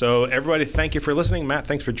is. So everybody, thank you for listening. Matt,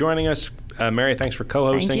 thanks for joining us. Mary, thanks for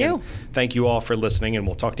co-hosting. Thank you. And thank you all for listening, and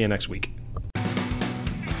we'll talk to you next week.